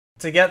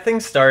To get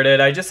things started,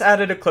 I just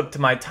added a clip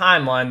to my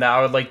timeline that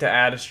I would like to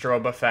add a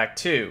strobe effect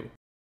to.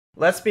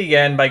 Let's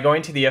begin by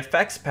going to the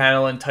Effects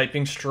panel and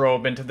typing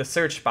strobe into the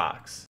search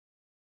box.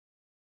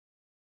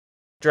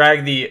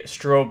 Drag the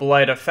strobe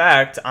light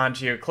effect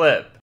onto your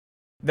clip.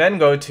 Then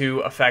go to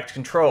Effect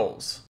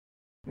Controls.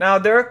 Now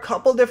there are a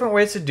couple different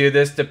ways to do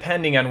this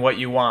depending on what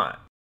you want.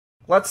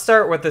 Let's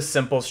start with the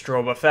simple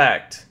strobe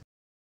effect.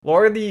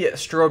 Lower the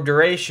strobe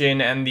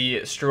duration and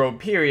the strobe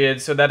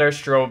period so that our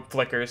strobe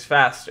flickers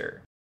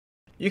faster.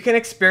 You can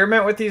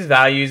experiment with these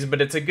values, but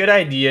it's a good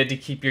idea to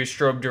keep your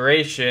strobe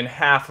duration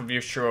half of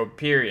your strobe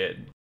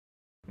period.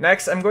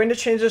 Next, I'm going to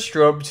change the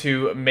strobe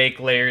to Make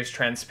Layers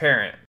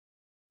Transparent.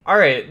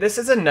 Alright, this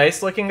is a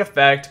nice looking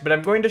effect, but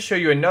I'm going to show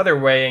you another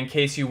way in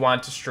case you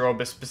want to strobe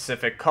a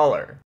specific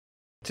color.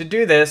 To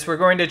do this, we're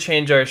going to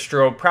change our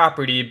strobe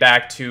property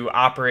back to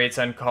Operates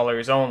on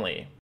Colors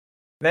Only.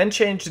 Then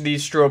change the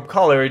strobe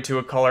color to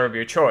a color of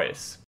your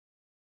choice.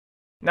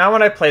 Now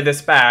when I play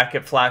this back,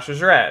 it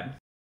flashes red.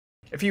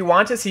 If you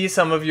want to see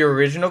some of your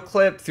original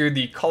clip through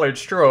the colored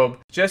strobe,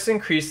 just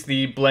increase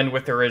the Blend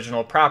with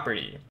Original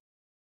property.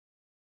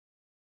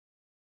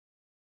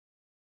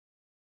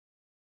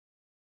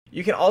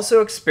 You can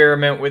also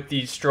experiment with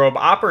the Strobe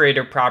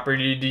Operator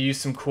property to use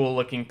some cool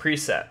looking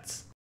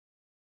presets.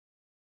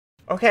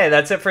 Okay,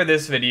 that's it for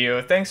this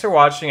video. Thanks for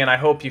watching and I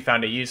hope you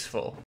found it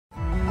useful.